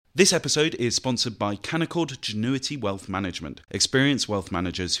This episode is sponsored by Canaccord Genuity Wealth Management, experienced wealth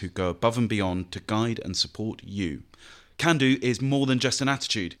managers who go above and beyond to guide and support you. Can do is more than just an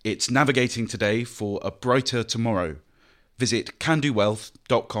attitude. It's navigating today for a brighter tomorrow. Visit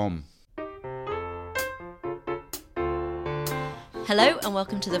candowealth.com. Hello and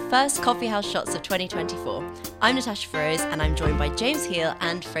welcome to the first Coffee House Shots of 2024. I'm Natasha Feroz and I'm joined by James Heal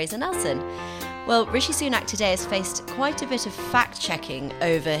and Fraser Nelson. Well, Rishi Sunak today has faced quite a bit of fact-checking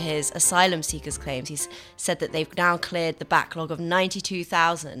over his asylum seekers' claims. He's said that they've now cleared the backlog of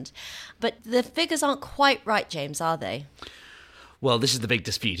 92,000. But the figures aren't quite right, James, are they? Well, this is the big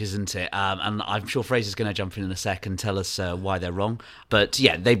dispute, isn't it? And I'm sure Fraser's going to jump in a sec and tell us why they're wrong. But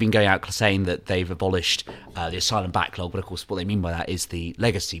yeah, they've been going out saying that they've abolished the asylum backlog. But of course, what they mean by that is the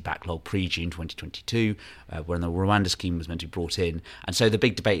legacy backlog pre-June 2022, when the Rwanda scheme was meant to be brought in. And so the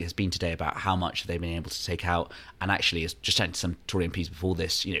big debate has been today about how much they've been able to take out. And actually, as just chatting to some Tory MPs before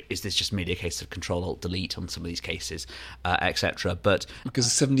this, is this just merely a case of Control-Alt-Delete on some of these cases, etc. But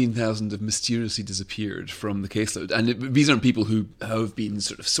because 17,000 have mysteriously disappeared from the caseload, and these aren't people who have been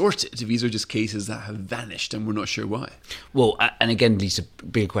sort of sorted. These are just cases that have vanished, and we're not sure why. Well, and again, these are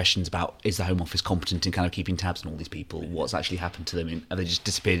bigger questions about, is the Home Office competent in kind of keeping tabs on all these people? What's actually happened to them? Have they just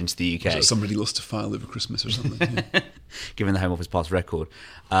disappeared into the UK? So somebody lost a file over Christmas or something. Yeah. Given the Home Office past record.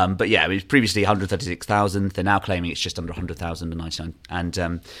 But yeah, it was previously 136,000. They're now claiming it's just under 100,000 and 99. And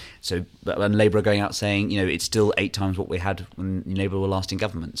and Labour are going out saying, it's still 8 times what we had when Labour were last in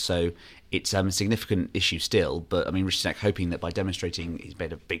government. So it's a significant issue still. But I mean, Rishi Sunak hoping that by demonstrating he's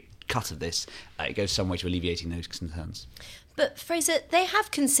made a big cut of this, it goes some way to alleviating those concerns. But Fraser, they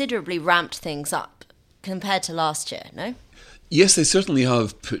have considerably ramped things up compared to last year, no? Yes, they certainly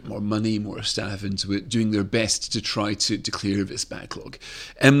have put more money, more staff into it, doing their best to try to clear this backlog.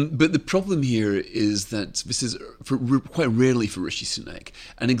 But the problem here is that this is, quite rarely for Rishi Sunak,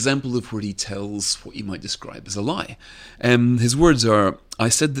 an example of where he tells what you might describe as a lie. His words are, "I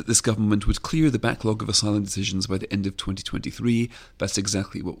said that this government would clear the backlog of asylum decisions by the end of 2023. That's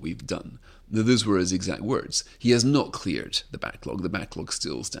exactly what we've done." Now, those were his exact words. He has not cleared the backlog. The backlog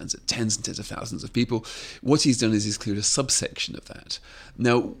still stands at tens and tens of thousands of people. What he's done is he's cleared a subsection of that.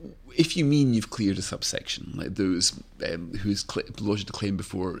 Now, if you mean you've cleared a subsection, like those who's lodged a claim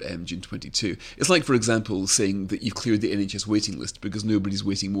before June 22, it's like, for example, saying that you've cleared the NHS waiting list because nobody's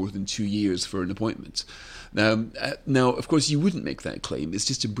waiting more than 2 years for an appointment. Now, of course, you wouldn't make that claim. It's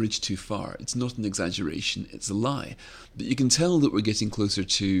just a bridge too far. It's not an exaggeration. It's a lie. But you can tell that we're getting closer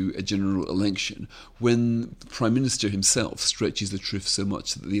to a general election when the Prime Minister himself stretches the truth so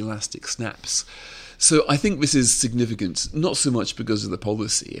much that the elastic snaps. So I think this is significant, not so much because of the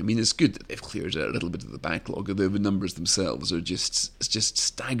policy. I mean, it's good that they've cleared a little bit of the backlog, although the numbers themselves are just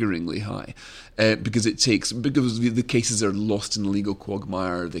staggeringly high, because the cases are lost in a legal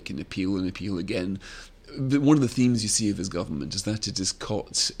quagmire. They can appeal and appeal again. One of the themes you see of his government is that it is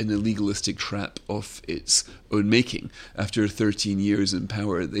caught in a legalistic trap of its own making. After 13 years in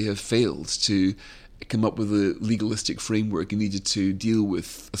power, they have failed to come up with a legalistic framework needed to deal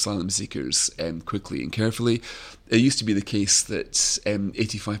with asylum seekers quickly and carefully. It used to be the case that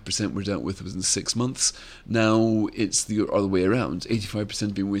 85% were dealt with within 6 months. Now it's the other way around. 85%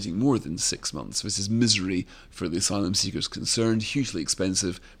 have been waiting more than 6 months. This is misery for the asylum seekers concerned, hugely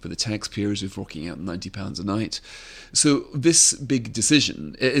expensive for the taxpayers who are forking out £90 a night. So this big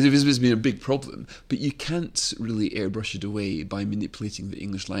decision, it has been a big problem, but you can't really airbrush it away by manipulating the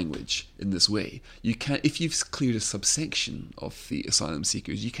English language in this way. You can't, if you've cleared a subsection of the asylum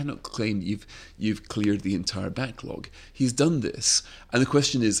seekers, you cannot claim you've cleared the entire backlog. He's done this, and the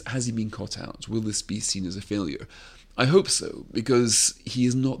question is, has he been caught out? Will this be seen as a failure? I hope so, because he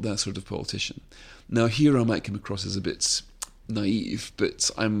is not that sort of politician. Now, here I might come across as a bit naive, but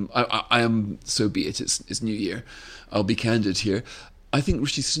I am, so be it. It's New Year. I'll be candid here. I think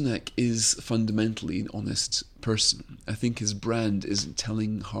Rishi Sunak is fundamentally an honest person. I think his brand isn't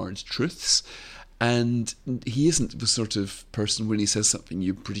telling hard truths. And he isn't the sort of person when he says something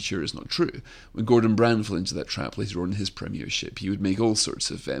you're pretty sure is not true. When Gordon Brown fell into that trap later on in his premiership, he would make all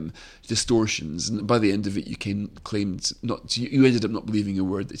sorts of distortions, and by the end of it, you ended up not believing a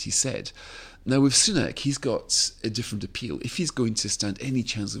word that he said. Now with Sunak, he's got a different appeal. If he's going to stand any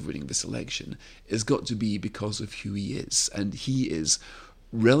chance of winning this election, it's got to be because of who he is, and he is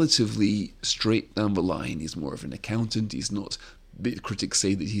relatively straight down the line. He's more of an accountant. He's not. Critics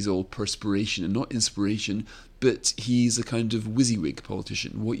say that he's all perspiration and not inspiration, but he's a kind of WYSIWYG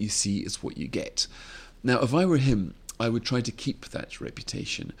politician. What you see is what you get. Now, if I were him, I would try to keep that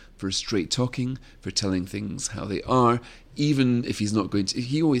reputation for straight talking, for telling things how they are, even if he's not going to.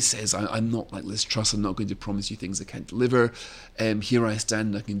 He always says, I'm not like Liz Truss, I'm not going to promise you things I can't deliver. Here I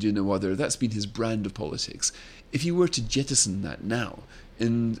stand, I can do no other. That's been his brand of politics. If you were to jettison that now,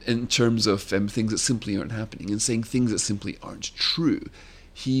 in terms of things that simply aren't happening, and saying things that simply aren't true,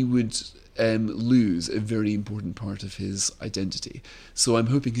 he would lose a very important part of his identity. So I'm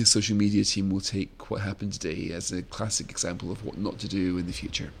hoping his social media team will take what happened today as a classic example of what not to do in the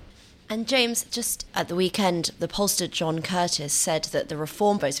future. And James, just at the weekend, the pollster John Curtis said that the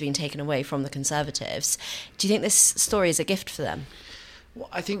reform votes have been taken away from the Conservatives. Do you think this story is a gift for them? Well,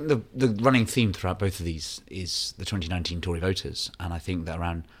 I think the running theme throughout both of these is the 2019 Tory voters. And I think that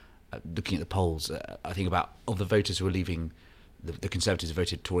around looking at the polls, I think about of the voters who are leaving, the Conservatives who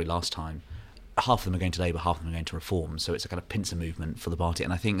voted Tory last time, half of them are going to Labour, half of them are going to Reform. So it's a kind of pincer movement for the party.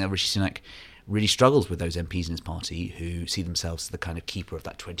 And I think that Rishi Sunak really struggles with those MPs in his party who see themselves as the kind of keeper of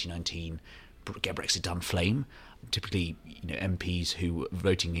that 2019 get Brexit done flame. Typically, MPs who were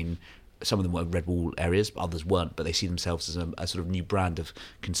voting in, some of them were red wall areas, but others weren't, but they see themselves as a sort of new brand of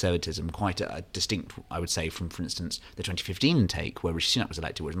conservatism, quite a distinct, I would say, from, for instance, the 2015 intake, where Rishi Sunak was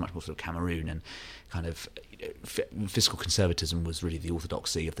elected, where it was much more sort of Cameroon and kind of fiscal conservatism was really the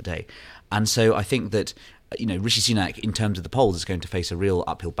orthodoxy of the day. And so I think that, Rishi Sunak, in terms of the polls, is going to face a real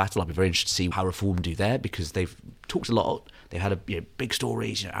uphill battle. I'll be very interested to see how Reform do there, because they've talked a lot. They've had big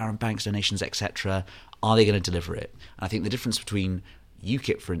stories, Aaron Banks donations, etc. Are they going to deliver it? And I think the difference between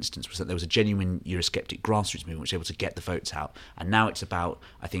UKIP, for instance, was that there was a genuine Eurosceptic grassroots movement which was able to get the votes out. And now it's about,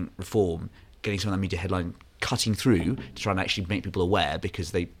 I think, Reform getting some of that media headline cutting through to try and actually make people aware,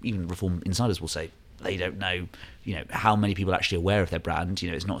 because even Reform insiders will say they don't know, how many people are actually aware of their brand.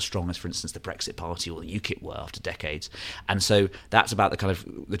 It's not as strong as, for instance, the Brexit Party or the UKIP were after decades. And so that's about the kind of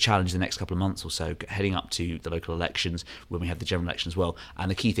the challenge in the next couple of months or so, heading up to the local elections, when we have the general election as well.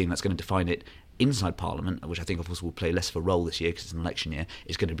 And the key thing that's going to define it inside Parliament, which I think of course will play less of a role this year because it's an election year,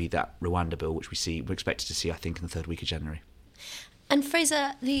 is going to be that Rwanda bill, which we're expected to see, I think, in the third week of January. And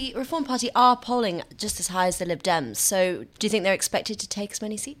Fraser, the Reform Party are polling just as high as the Lib Dems, so do you think they're expected to take as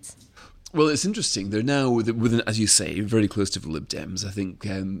many seats? Well, it's interesting. They're now, within, as you say, very close to the Lib Dems. I think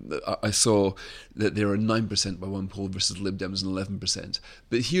I saw that there are 9% by one poll versus Lib Dems and 11%.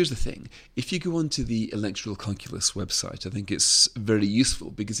 But here's the thing. If you go onto the Electoral Calculus website, I think it's very useful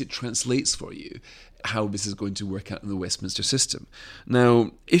because it translates for you how this is going to work out in the Westminster system.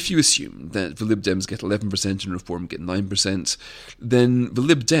 Now, if you assume that the Lib Dems get 11% and Reform get 9%, then the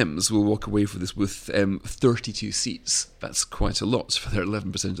Lib Dems will walk away from this with 32 seats. That's quite a lot for their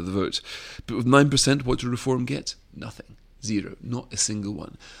 11% of the vote. But with 9%, what do Reform get? Nothing. Zero. Not a single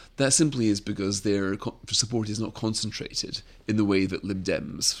one. That simply is because their support is not concentrated in the way that Lib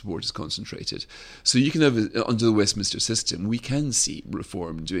Dems support is concentrated. So you can have, under the Westminster system, we can see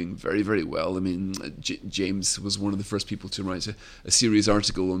Reform doing very, very well. I mean, James was one of the first people to write a serious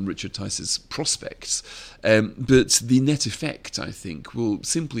article on Richard Tice's prospects. But the net effect, I think, will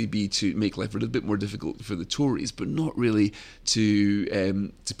simply be to make life a little bit more difficult for the Tories, but not really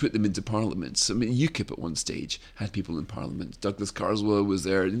to put them into Parliament. I mean, UKIP at one stage had people in Parliament. Douglas Carswell was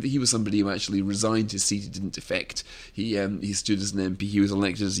there. He was somebody who actually resigned his seat. He didn't defect. He stood as an MP. He was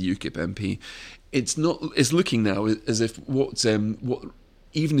elected as a UKIP MP. It's looking now as if what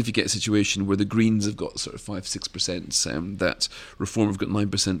even if you get a situation where the Greens have got sort of 5-6%, that Reform have got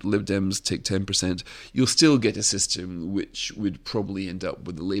 9%, Lib Dems take 10%, you'll still get a system which would probably end up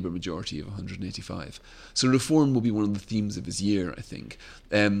with a Labour majority of 185. So Reform will be one of the themes of his year, I think.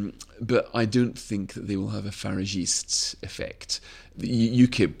 But I don't think that they will have a Faragist effect. The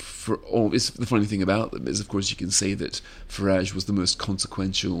UKIP, the funny thing about them is, of course, you can say that Farage was the most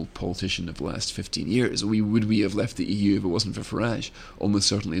consequential politician of the last 15 years. Would we have left the EU if it wasn't for Farage? Almost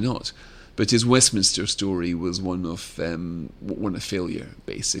certainly not. But his Westminster story was one of failure,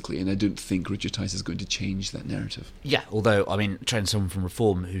 basically, and I don't think Richard Tice is going to change that narrative. Yeah, although, I mean, trying someone from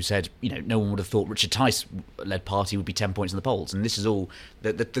Reform who said, no one would have thought Richard Tice-led party would be 10 points in the polls, and this is all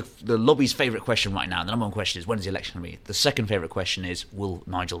the lobby's favourite question right now. The number one question is, when is the election going to be? The second favourite question is, will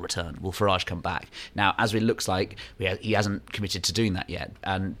Nigel return? Will Farage come back? Now, as it looks like, he hasn't committed to doing that yet,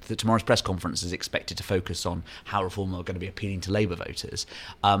 and tomorrow's press conference is expected to focus on how Reform are going to be appealing to Labour voters.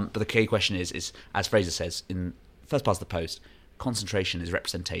 But the key question is, as Fraser says in first part of the post, concentration is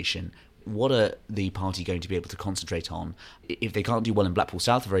representation. What are the party going to be able to concentrate on? If they can't do well in Blackpool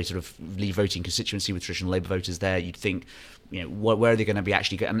South, a very sort of leave voting constituency with traditional Labour voters there, you'd think, where are they going to be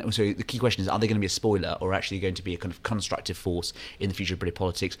actually? And also the key question is, are they going to be a spoiler or actually going to be a kind of constructive force in the future of British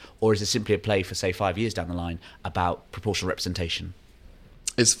politics? Or is it simply a play for, say, 5 years down the line about proportional representation?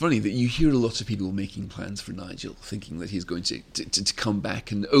 It's funny that you hear a lot of people making plans for Nigel, thinking that he's going to come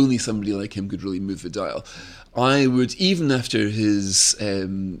back and only somebody like him could really move the dial. I would, even after his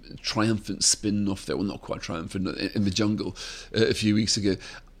triumphant spin off there, well, not quite triumphant, in the jungle a few weeks ago,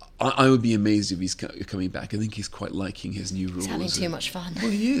 I would be amazed if he's coming back. I think he's quite liking his new role. He's having too much fun.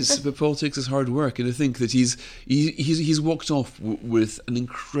 Well, he is, but politics is hard work, and I think that he's walked off with an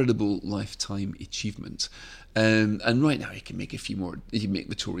incredible lifetime achievement. And right now he can make a few more. He can make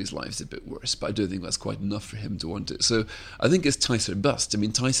the Tories' lives a bit worse, but I don't think that's quite enough for him to want it. So I think it's Tice or bust. I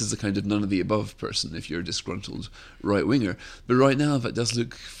mean, Tice is the kind of none of the above person if you're a disgruntled right winger. But right now, that does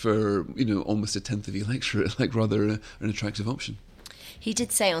look for almost a tenth of the electorate like rather an attractive option. He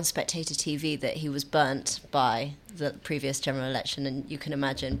did say on Spectator TV that he was burnt by the previous general election, and you can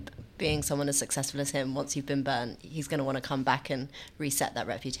imagine being someone as successful as him, once you've been burnt, he's going to want to come back and reset that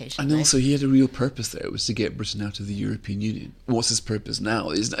reputation. And also he had a real purpose there. It was to get Britain out of the European Union. What's his purpose now?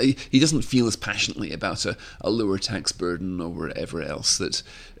 He doesn't feel as passionately about a lower tax burden or whatever else that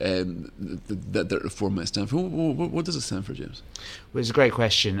reform might stand for. What does it stand for, James? Well, it's a great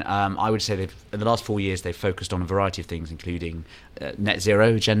question. I would say in the last 4 years they've focused on a variety of things, including net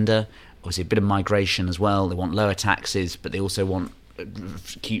zero agenda, obviously a bit of migration as well. They want lower taxes, but they also want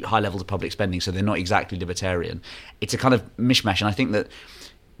keep high levels of public spending, so they're not exactly libertarian. It's a kind of mishmash, and I think that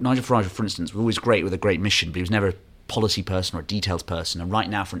Nigel Farage, for instance, was always great with a great mission, but he was never a policy person or a details person. And right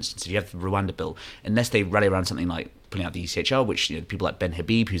now, for instance, if you have the Rwanda bill, unless they rally around something like pulling out the ECHR, which people like Ben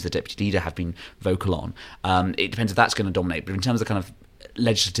Habib, who's the deputy leader, have been vocal on, it depends if that's going to dominate. But in terms of kind of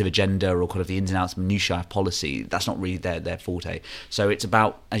legislative agenda or kind of the ins and outs minutiae of policy, that's not really their forte. So it's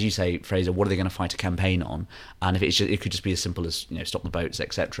about, as you say, Fraser, what are they going to fight a campaign on? And if it could just be as simple as stop the boats,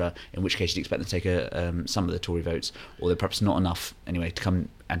 etc. In which case you'd expect them to take some of the Tory votes, or they're perhaps not enough anyway to come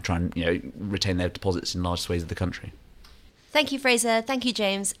and try and retain their deposits in large swathes of the country. Thank you, Fraser. Thank you,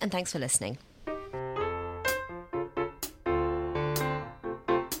 James, and thanks for listening.